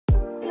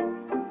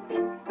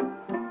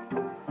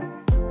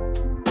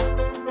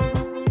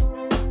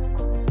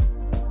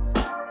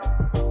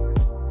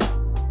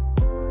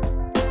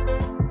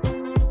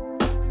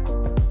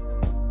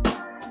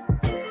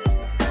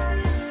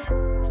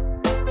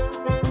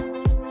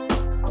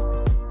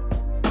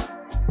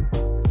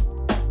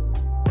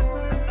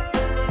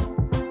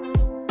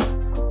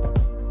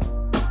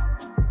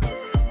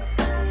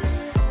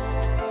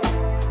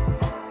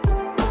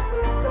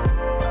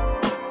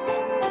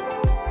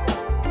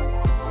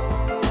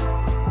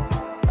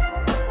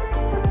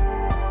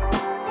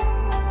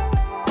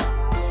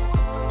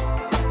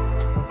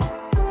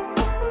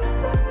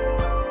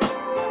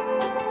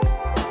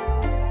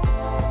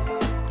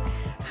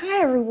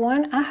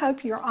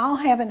hope you're all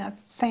having a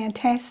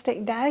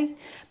fantastic day.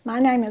 My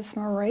name is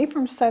Marie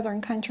from Southern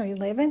Country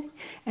Living,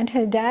 and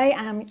today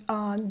I'm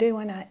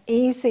doing an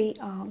easy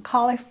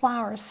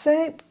cauliflower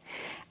soup.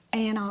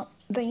 And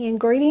the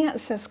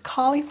ingredients is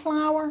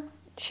cauliflower,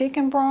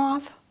 chicken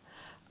broth,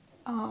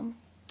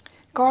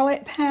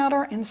 garlic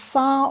powder and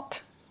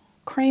salt,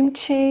 cream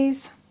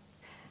cheese,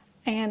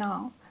 and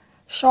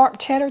sharp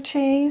cheddar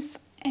cheese,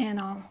 and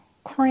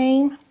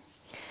cream.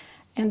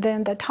 And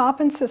then the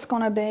toppings is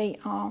going to be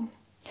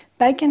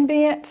bacon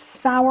bits,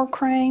 sour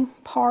cream,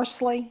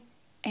 parsley,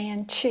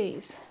 and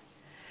cheese.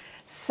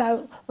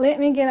 So let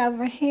me get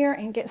over here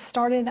and get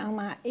started on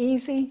my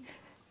easy,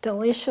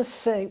 delicious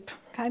soup.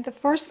 Okay, the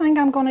first thing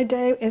I'm going to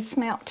do is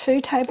melt 2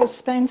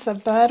 tablespoons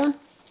of butter.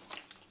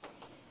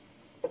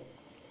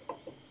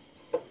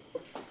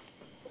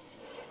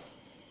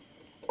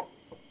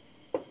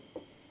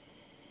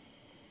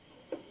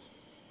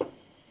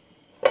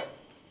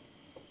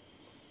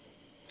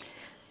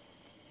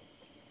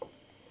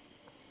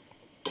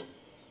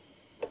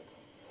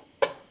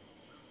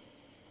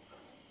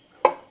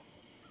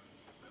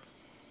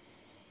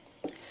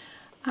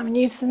 I'm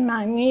using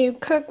my new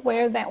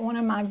cookware that one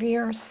of my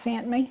viewers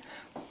sent me.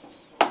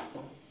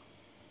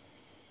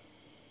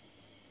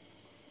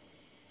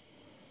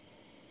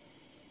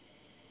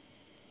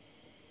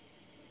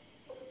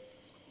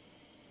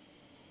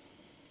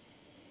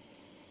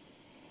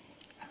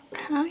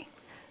 Okay,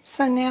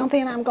 so now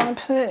then I'm going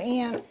to put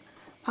in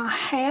a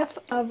half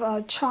of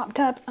a chopped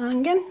up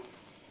onion.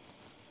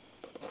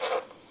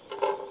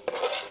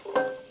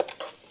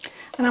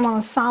 And I'm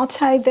going to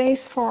saute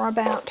these for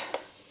about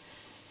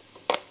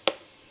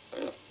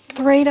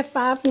 3 to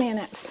 5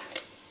 minutes.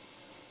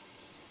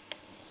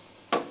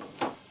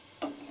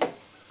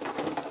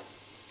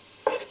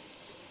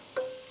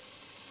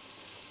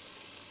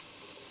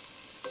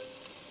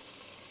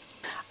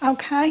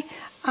 Okay,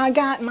 I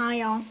got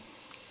my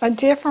a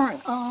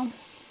different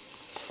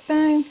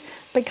spoon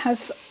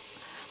because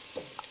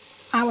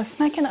I was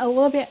making a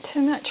little bit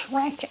too much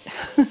racket.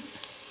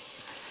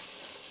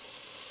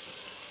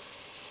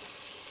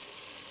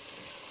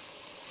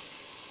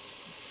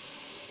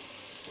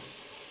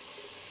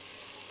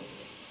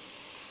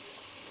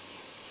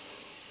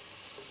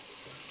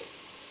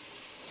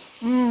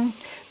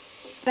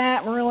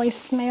 That really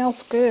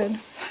smells good.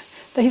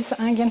 These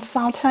onions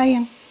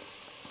sauteing.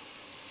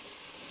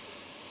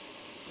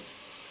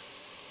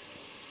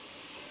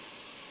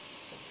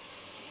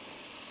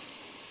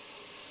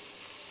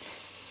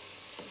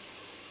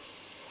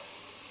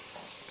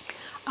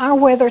 Our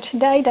weather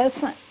today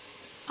doesn't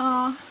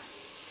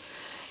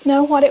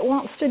know what it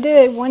wants to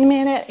do. One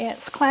minute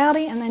it's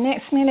cloudy and the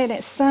next minute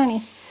it's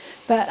sunny.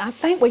 But I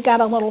think we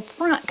got a little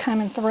front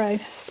coming through.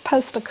 It's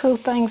supposed to cool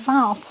things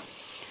off.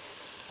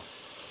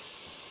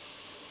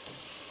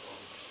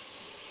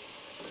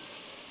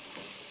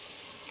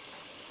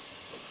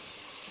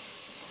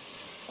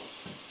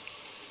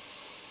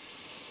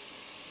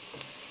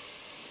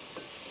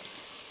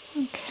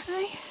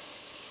 Okay, I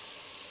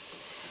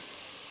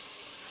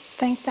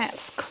think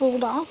that's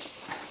cooled off.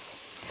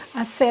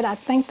 I said I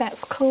think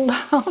that's cooled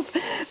off,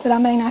 but I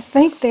mean I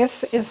think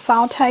this is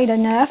sauteed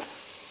enough.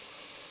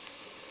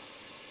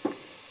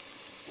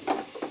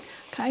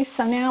 Okay,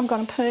 so now I'm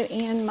going to put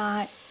in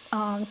my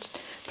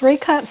 3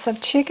 cups of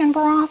chicken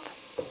broth.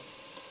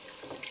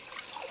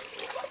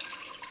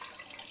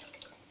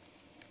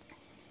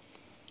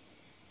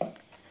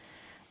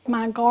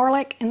 My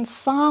garlic and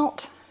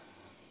salt.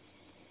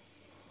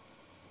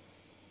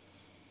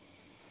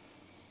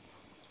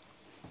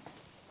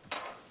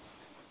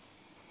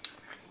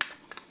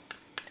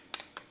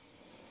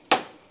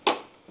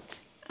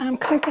 I'm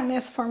cooking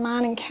this for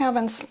mine and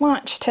Kevin's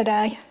lunch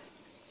today.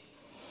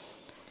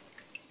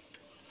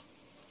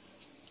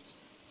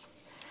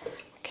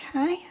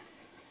 Okay,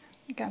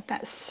 got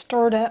that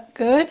stirred up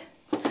good.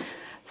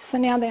 So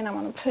now then I'm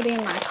going to put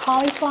in my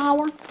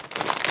cauliflower.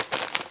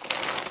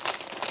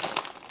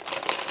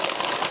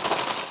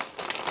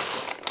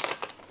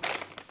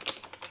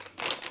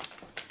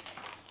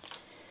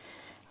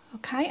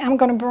 Okay, I'm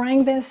going to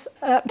bring this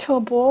up to a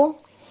boil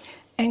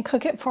and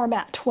cook it for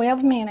about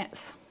 12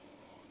 minutes.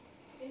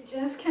 It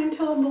just came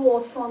to a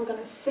boil, so I'm going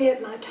to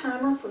set my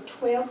timer for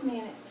 12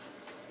 minutes.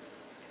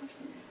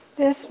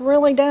 This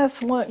really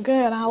does look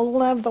good. I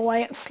love the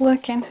way it's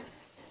looking.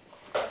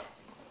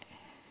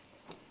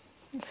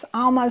 It's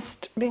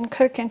almost been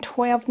cooking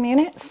 12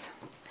 minutes.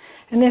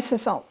 And this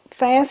is a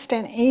fast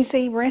and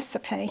easy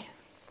recipe.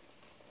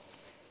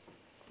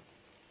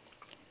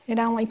 It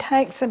only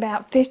takes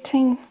about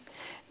 15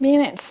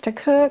 minutes to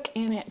cook,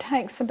 and it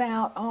takes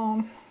about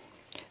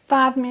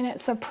 5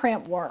 minutes of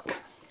prep work.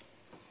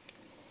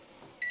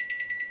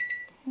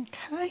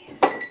 Okay.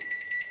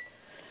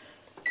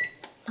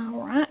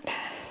 All right.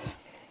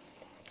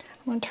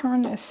 I'm going to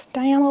turn this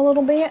down a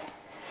little bit,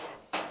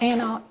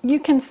 and you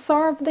can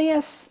serve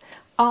this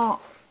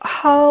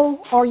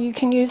whole, or you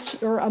can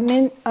use your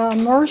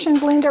immersion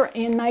blender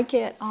and make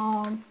it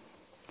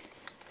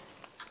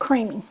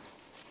creamy.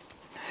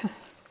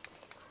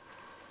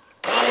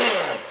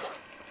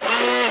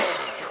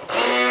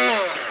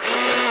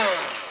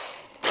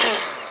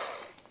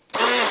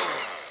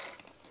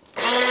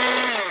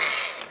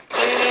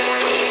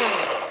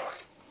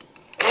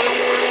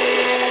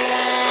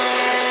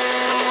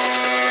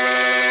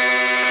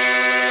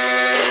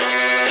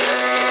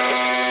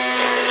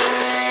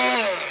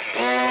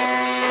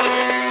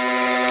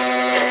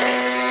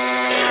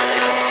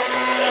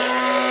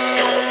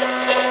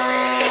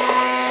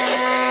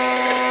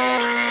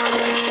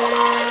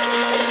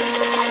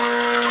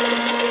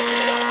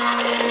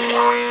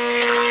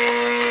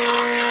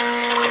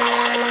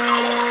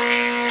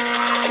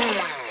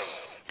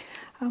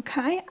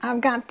 I've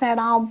got that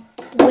all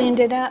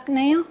blended up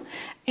now.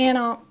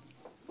 And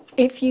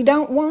if you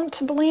don't want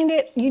to blend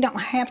it, you don't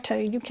have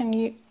to. You can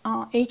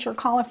eat your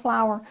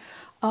cauliflower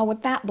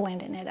without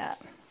blending it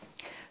up.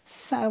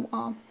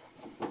 So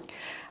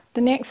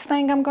the next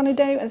thing I'm going to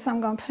do is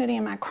I'm going to put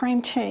in my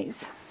cream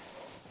cheese.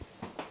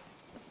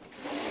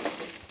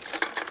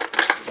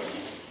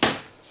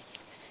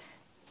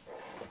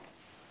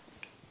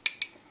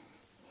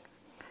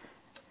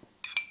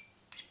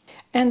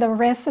 And the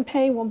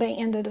recipe will be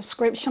in the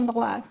description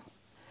below.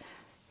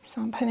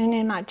 So I'm putting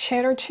in my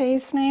cheddar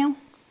cheese now.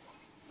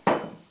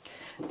 I'm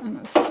going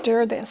to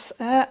stir this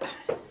up.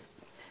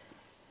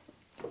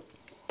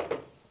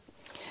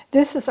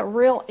 This is a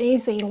real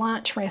easy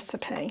lunch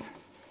recipe.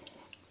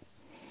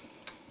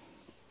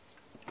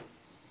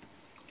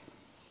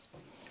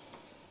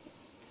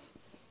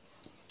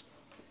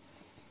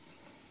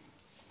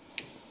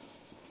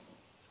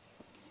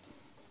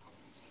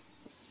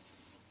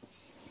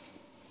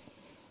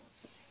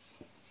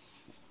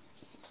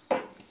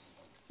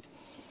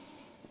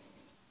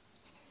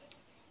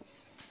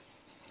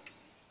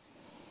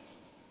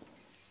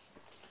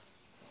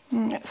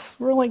 It's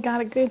really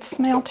got a good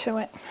smell to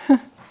it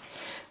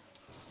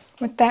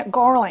with that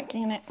garlic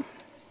in it.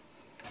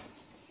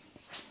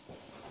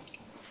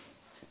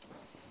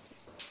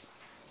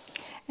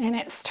 And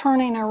it's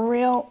turning a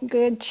real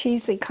good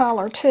cheesy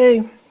color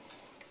too.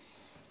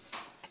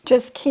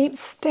 Just keep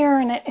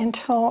stirring it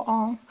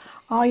until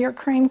all your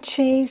cream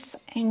cheese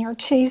and your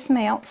cheese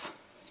melts.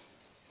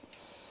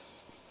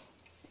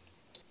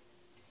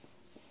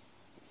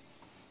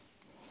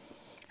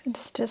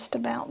 It's just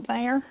about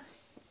there.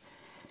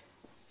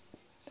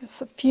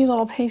 There's a few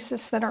little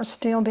pieces that are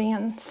still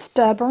being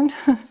stubborn.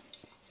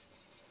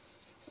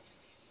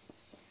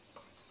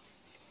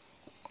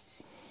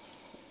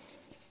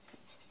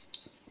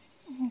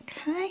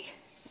 Okay.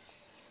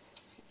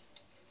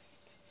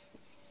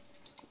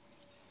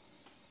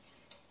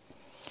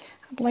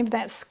 I believe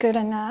that's good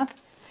enough.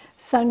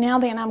 So now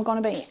then I'm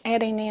going to be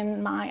adding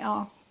in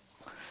my,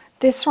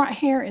 this right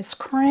here is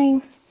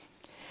cream.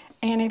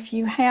 And if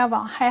you have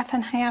a half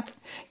and half,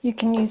 you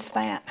can use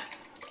that.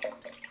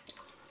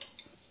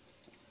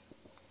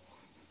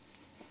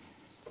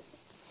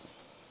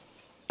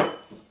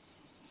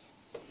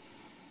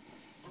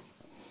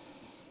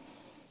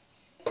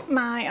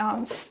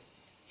 My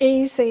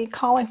easy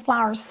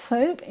cauliflower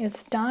soup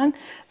is done,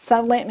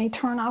 so let me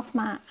turn off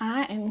my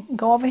eye and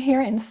go over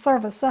here and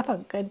serve us up a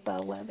good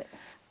bowl of it.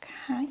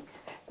 Okay,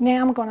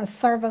 now I'm going to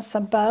serve us a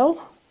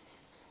bowl.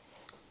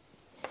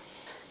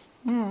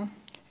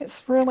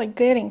 It's really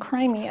good and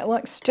creamy. It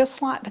looks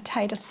just like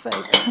potato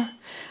soup.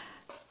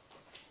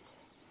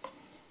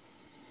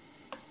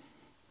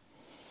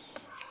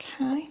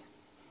 Okay.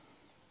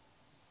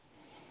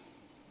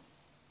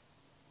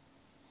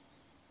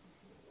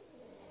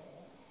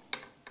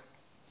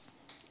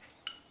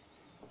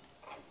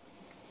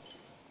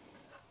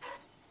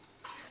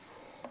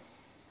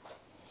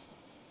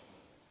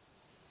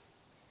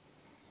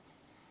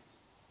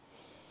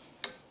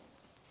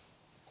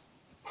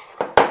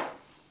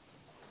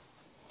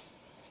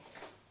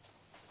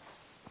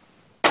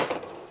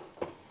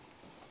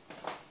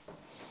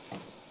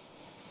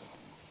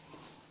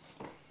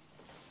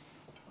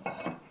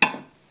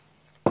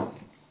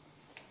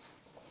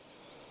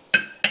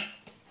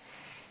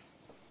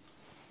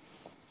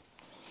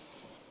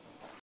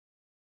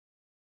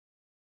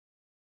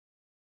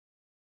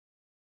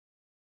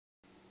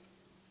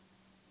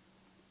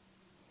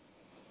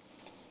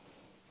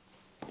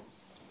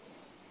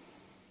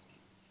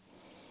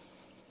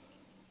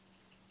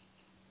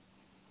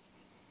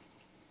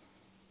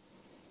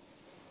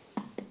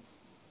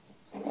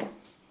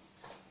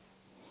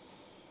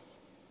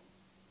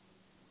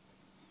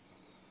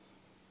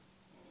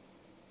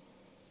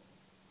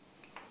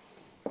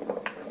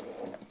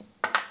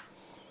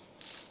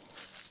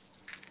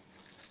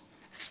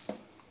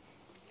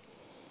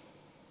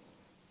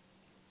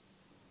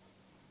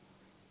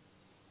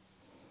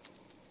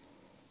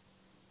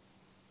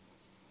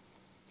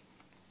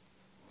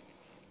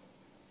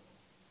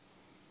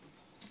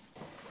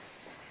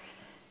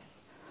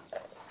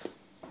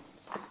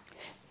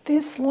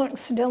 This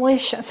looks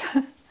delicious.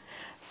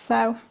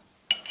 So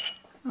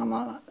I'm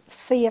going to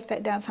see if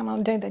that does. I'm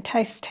going to do the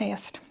taste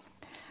test.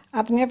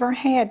 I've never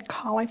had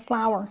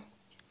cauliflower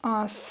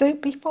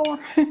soup before.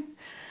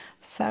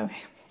 So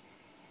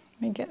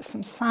let me get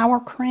some sour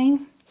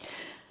cream.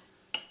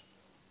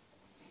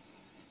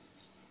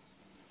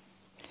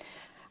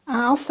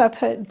 I also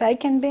put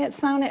bacon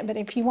bits on it, but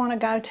if you want to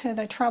go to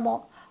the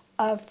trouble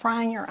of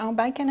frying your own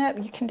bacon up,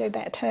 you can do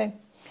that too.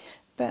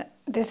 But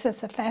this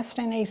is a fast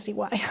and easy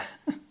way.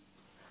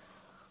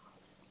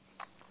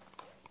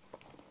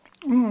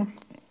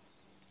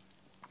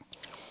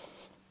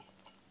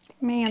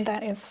 Man,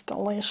 that is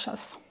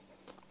delicious.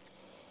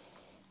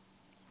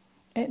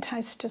 It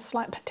tastes just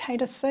like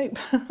potato soup.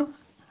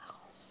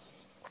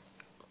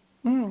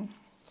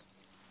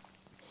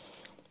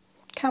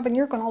 Calvin,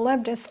 you're going to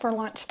love this for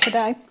lunch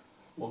today.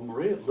 Well,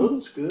 Maria, it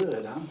looks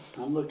good.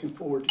 I'm looking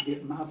forward to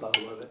getting my bowl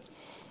of it.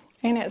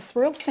 And it's a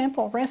real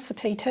simple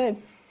recipe too.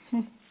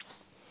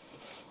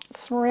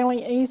 It's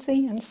really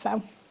easy, and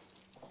so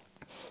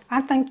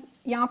I think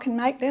y'all can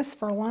make this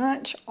for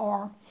lunch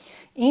or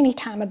any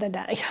time of the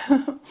day.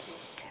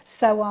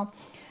 So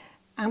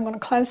I'm going to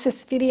close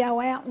this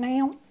video out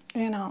now.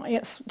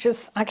 It's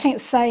just, I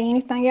can't say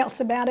anything else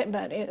about it,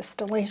 but it's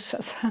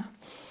delicious.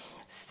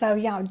 So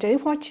y'all do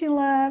what you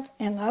love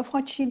and love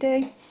what you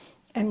do,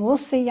 and we'll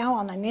see y'all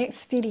on the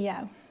next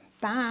video.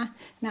 Bye.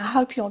 And I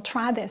hope you'll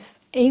try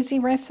this easy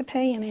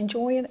recipe and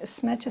enjoy it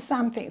as much as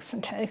I'm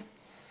fixing to.